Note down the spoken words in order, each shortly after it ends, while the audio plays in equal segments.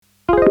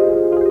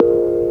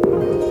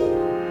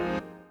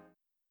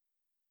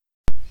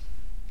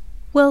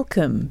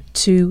Welcome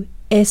to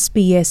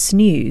SBS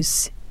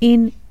News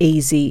in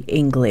Easy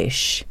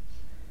English.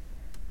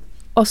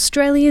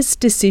 Australia's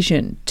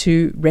decision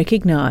to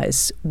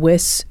recognise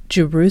West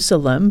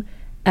Jerusalem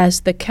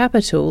as the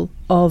capital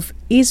of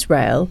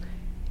Israel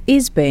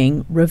is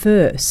being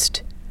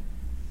reversed.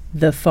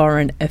 The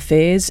Foreign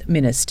Affairs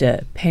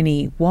Minister,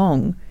 Penny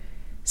Wong,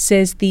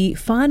 says the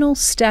final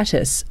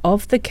status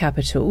of the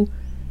capital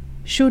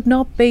should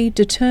not be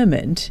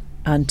determined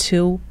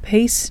until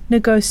peace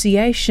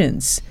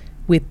negotiations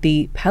with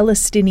the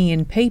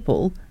Palestinian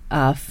people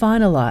are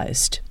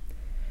finalised.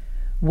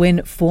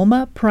 When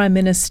former Prime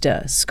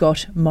Minister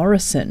Scott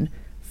Morrison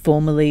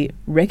formally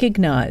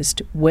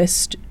recognised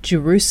West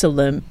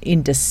Jerusalem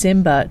in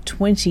December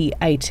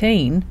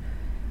 2018,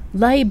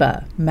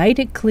 Labor made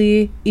it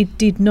clear it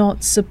did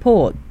not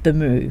support the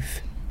move.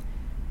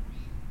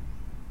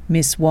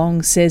 Ms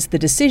Wong says the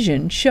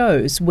decision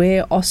shows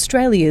where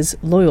Australia's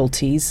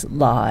loyalties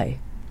lie.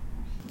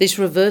 This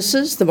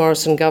reverses the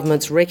Morrison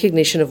government's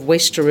recognition of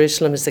West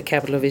Jerusalem as the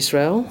capital of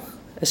Israel.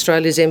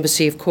 Australia's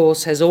embassy, of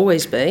course, has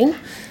always been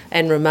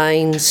and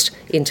remains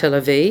in Tel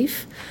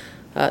Aviv.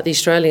 The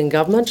Australian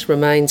government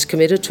remains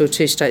committed to a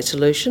two-state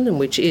solution in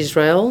which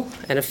Israel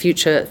and a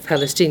future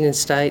Palestinian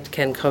state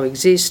can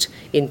coexist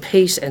in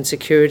peace and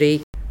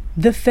security.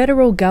 The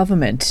federal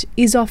government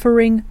is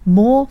offering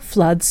more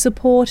flood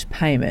support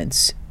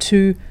payments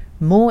to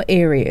more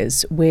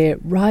areas where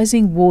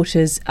rising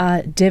waters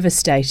are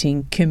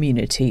devastating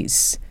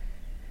communities.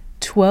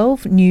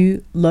 12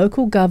 new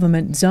local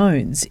government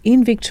zones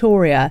in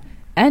Victoria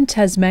and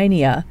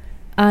Tasmania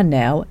are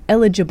now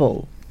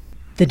eligible.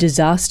 The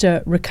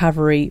disaster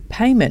recovery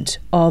payment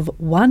of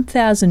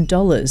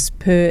 $1,000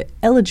 per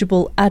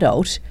eligible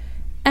adult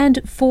and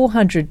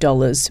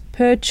 $400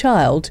 per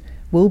child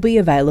will be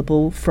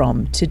available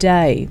from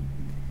today.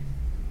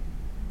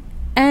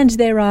 And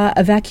there are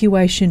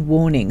evacuation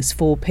warnings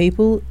for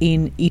people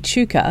in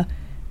Echuca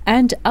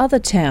and other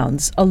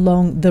towns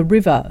along the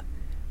river,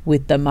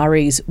 with the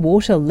Murray's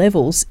water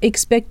levels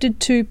expected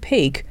to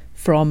peak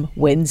from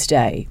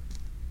Wednesday.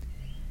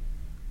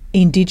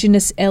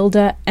 Indigenous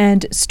elder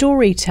and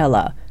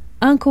storyteller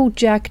Uncle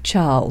Jack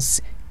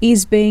Charles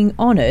is being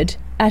honoured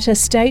at a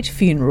state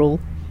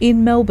funeral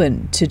in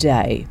Melbourne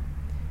today.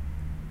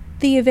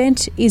 The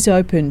event is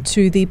open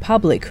to the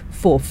public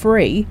for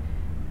free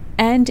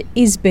and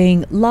is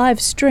being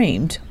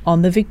live-streamed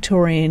on the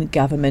Victorian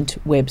Government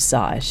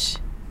website.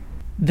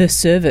 The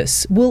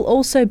service will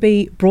also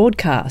be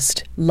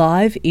broadcast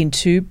live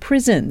into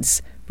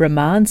prisons,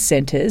 remand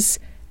centres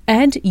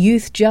and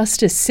youth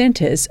justice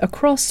centres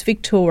across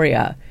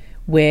Victoria,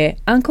 where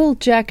Uncle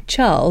Jack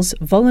Charles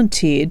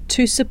volunteered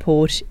to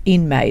support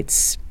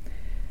inmates.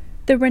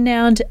 The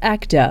renowned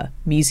actor,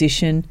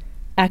 musician,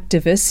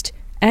 activist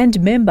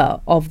and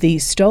member of the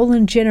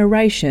Stolen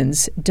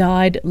Generations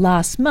died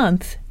last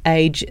month,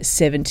 age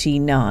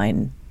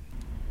 79.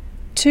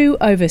 To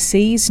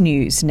overseas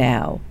news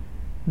now.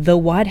 The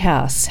White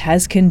House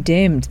has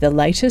condemned the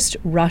latest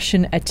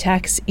Russian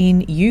attacks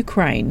in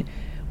Ukraine,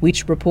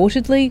 which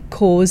reportedly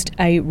caused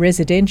a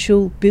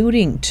residential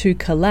building to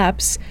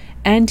collapse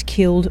and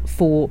killed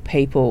 4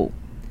 people.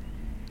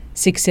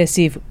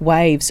 Successive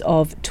waves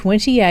of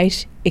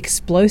 28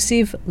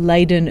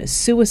 explosive-laden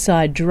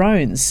suicide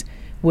drones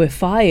were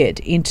fired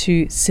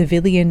into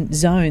civilian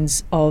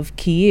zones of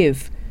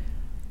Kyiv,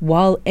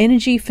 while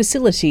energy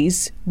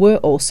facilities were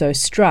also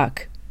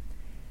struck.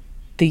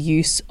 The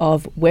use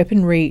of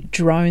weaponry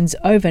drones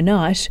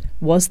overnight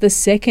was the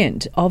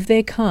second of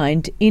their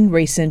kind in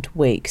recent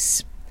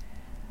weeks.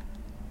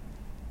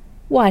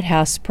 White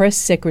House Press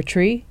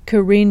Secretary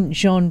Karine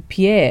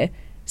Jean-Pierre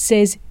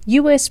says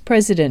US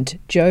President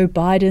Joe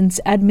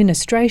Biden's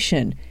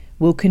administration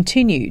will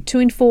continue to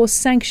enforce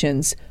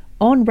sanctions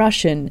on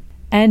Russian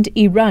and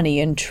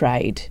Iranian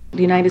trade.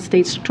 The United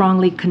States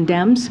strongly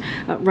condemns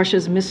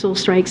Russia's missile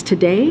strikes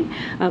today,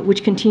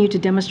 which continue to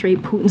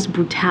demonstrate Putin's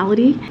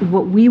brutality.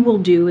 What we will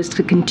do is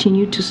to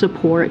continue to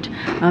support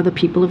the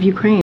people of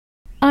Ukraine.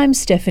 I'm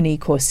Stephanie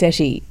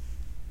Corsetti.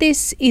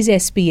 This is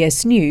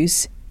SBS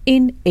News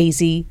in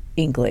Easy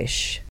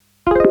English.